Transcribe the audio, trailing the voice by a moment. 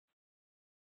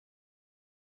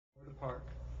The park.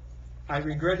 I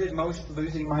regretted most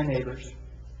losing my neighbors.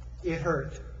 It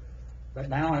hurt, but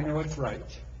now I know it's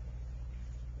right.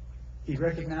 He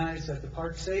recognized that the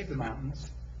park saved the mountains.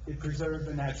 It preserved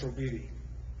the natural beauty.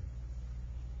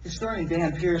 Historian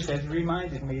Dan Pierce has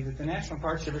reminded me that the National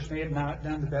Park Service may have not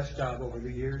done the best job over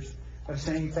the years of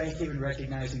saying thank you and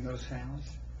recognizing those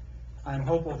families. I'm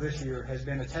hopeful this year has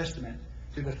been a testament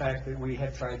to the fact that we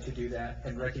have tried to do that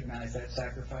and recognize that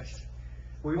sacrifice.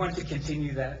 We want to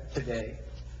continue that today.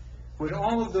 With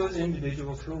all of those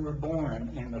individuals who were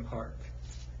born in the park,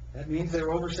 that means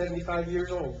they're over 75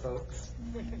 years old, folks.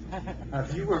 Now,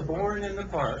 if you were born in the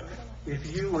park,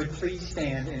 if you would please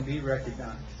stand and be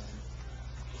recognized.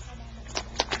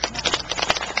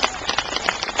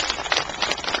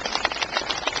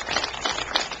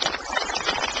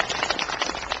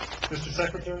 Mr.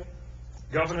 Secretary,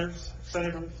 governors,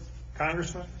 senators,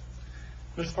 congressmen,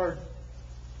 Ms. Pardon,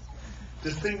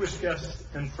 distinguished guests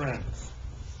and friends,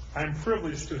 I am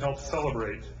privileged to help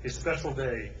celebrate a special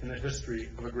day in the history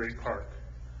of a great park.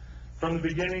 From the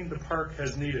beginning, the park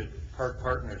has needed park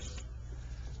partners.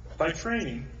 By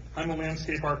training, I'm a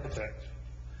landscape architect.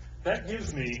 That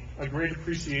gives me a great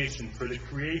appreciation for the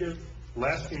creative,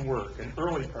 lasting work an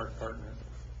early park partner,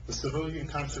 the Civilian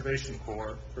Conservation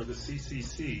Corps, or the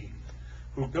CCC,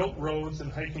 who built roads and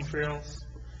hiking trails,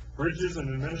 bridges and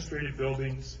administrative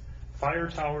buildings, fire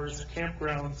towers,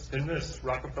 campgrounds, and this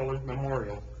Rockefeller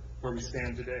Memorial, where we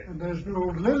stand today. And those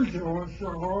little joints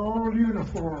are all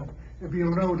uniform, if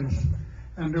you'll notice.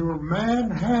 And they were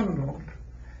manhandled.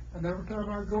 And every time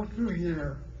I go through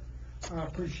here, I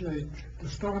appreciate the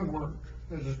stonework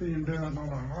that is being done on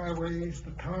the highways,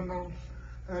 the tunnels.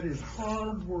 That is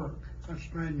hard work.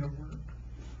 That's manual work.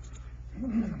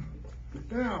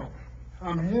 Now,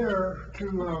 I'm here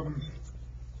to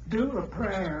do a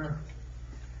prayer,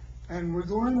 and we're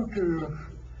going to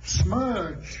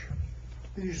smudge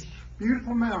these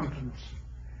beautiful mountains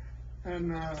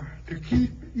and to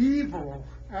keep evil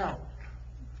out.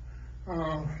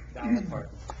 Down the park.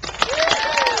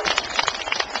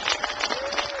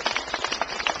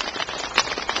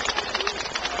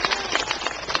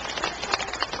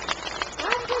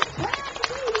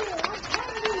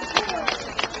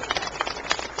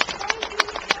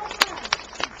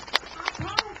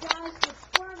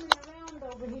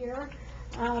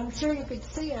 I'm sure you could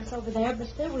see us over there,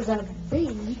 but there was a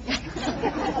bee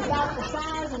about the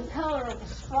size and color of a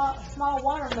small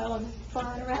watermelon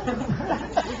flying around.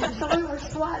 So we were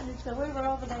swatting, so we were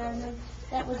over there, and then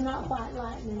that was not white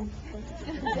lightning.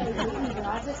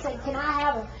 I just said, can I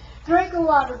have a drink of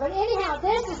water? But anyhow,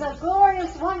 this is a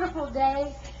glorious, wonderful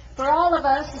day for all of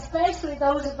us, especially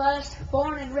those of us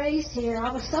born and raised here.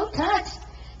 I was so touched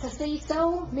to see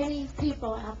so many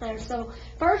people out there. So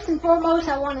first and foremost,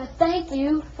 I want to thank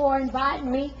you for inviting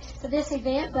me to this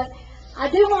event, but I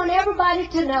do want everybody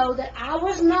to know that I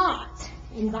was not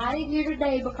invited here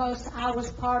today because I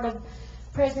was part of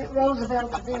President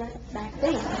Roosevelt's event back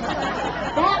then.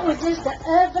 That was just an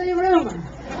ugly rumor.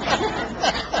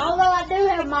 Although I do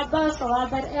have my bustle, I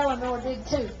bet Eleanor did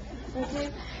too. Okay?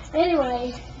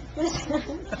 Anyway,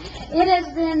 it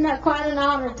has been quite an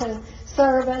honor to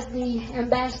serve as the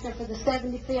ambassador for the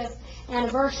 75th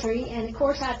anniversary, and of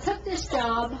course I took this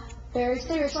job very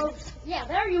seriously. Yeah,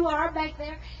 there you are back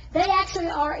there. They actually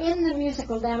are in the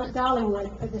musical down at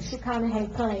Dollywood for the Chicanehay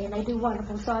play, and they do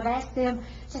wonderful. So I've asked them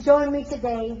to join me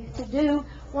today to do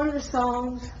one of the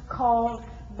songs called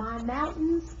My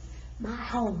Mountains, My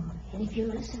Home. And if you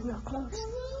listen real close,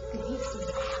 you can hear some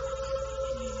sounds.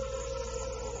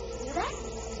 Hear that?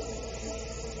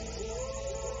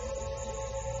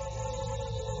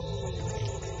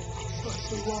 That's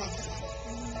what we want.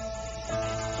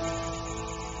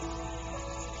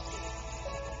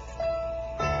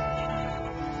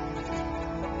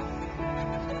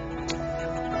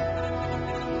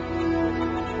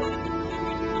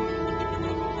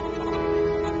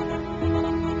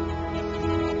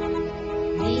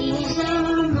 These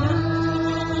are my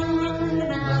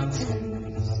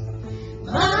mountains,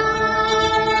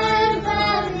 my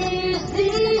valleys.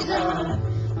 These are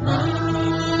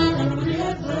my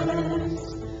rivers,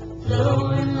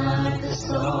 flowing like a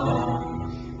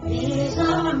song. These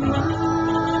are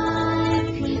my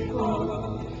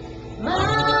people,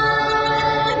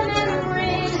 my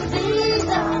memories. These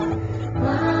are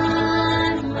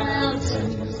my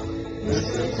mountains. This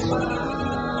is my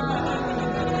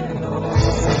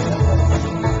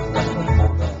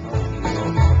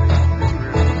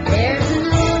There's an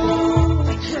old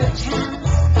church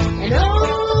house, an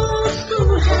old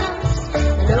schoolhouse,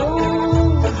 an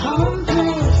old home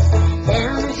place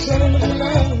down a shady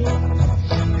lane.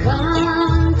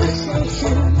 Conversation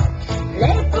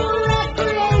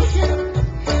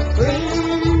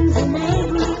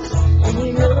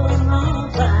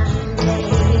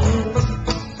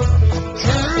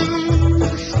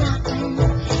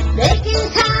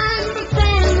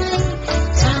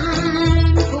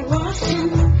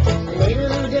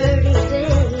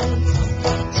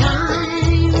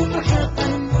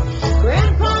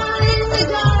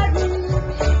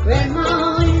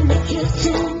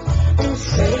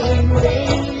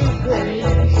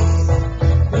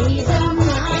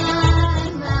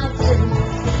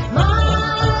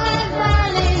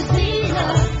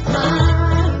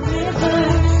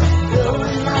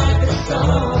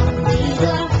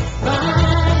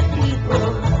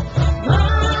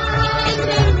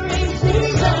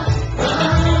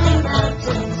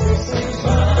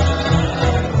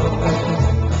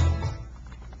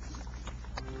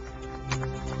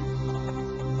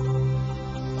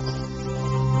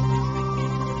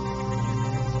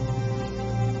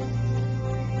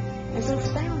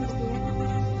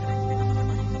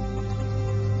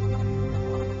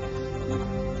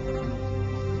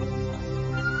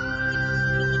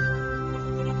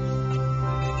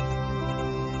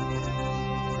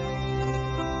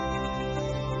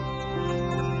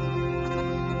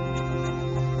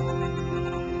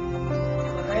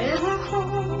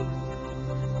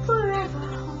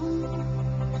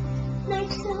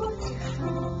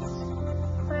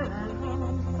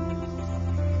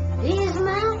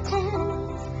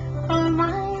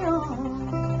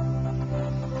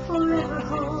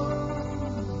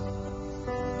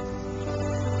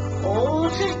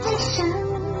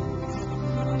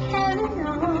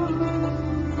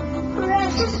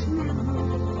just